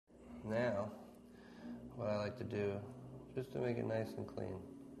like to do, just to make it nice and clean.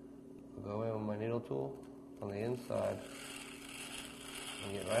 I'll go in with my needle tool on the inside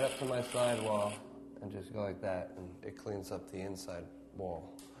and get right up to my sidewall and just go like that, and it cleans up the inside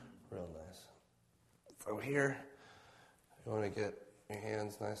wall real nice. From here, you want to get your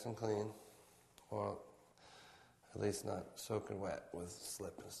hands nice and clean, or at least not soaking wet with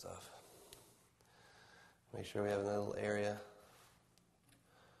slip and stuff. Make sure we have a little area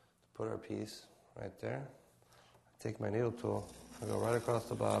to put our piece right there. I take my needle tool, I go right across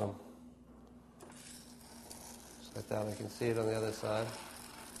the bottom, just like that. I can see it on the other side.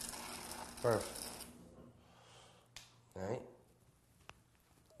 Perfect. All right.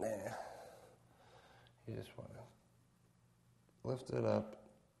 Now, you just want to lift it up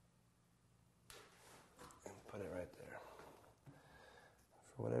and put it right there.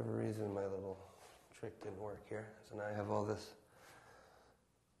 For whatever reason, my little trick didn't work here, so now I have all this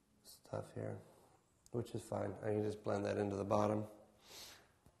stuff here, which is fine. I can just blend that into the bottom.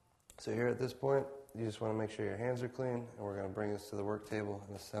 So here at this point, you just want to make sure your hands are clean, and we're going to bring this to the work table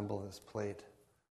and assemble this plate.